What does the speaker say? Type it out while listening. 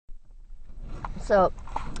So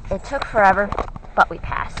it took forever, but we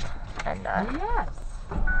passed. And yes.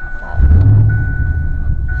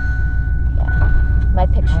 Yeah, my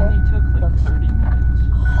picture It only took like looks 30 minutes.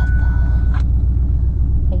 awful.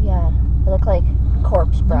 Yeah, I look like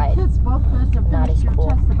Corpse Bride. The kids both finished Not as your cool.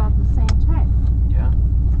 test about the same time. Yeah.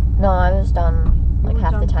 No, I was done like You were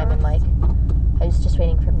half the done time, and first? Mike. I was just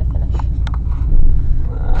waiting for him to finish.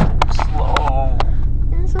 I'm slow.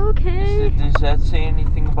 It's okay. Does that say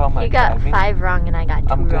anything about my You got driving? 5 wrong, and I got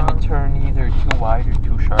 2 I'm wrong. gonna turn either too wide or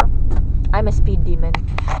too sharp. I'm a speed demon.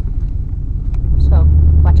 So,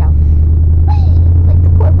 watch out. Like the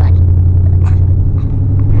poor bunny.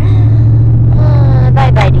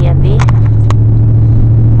 Bye-bye, DMV.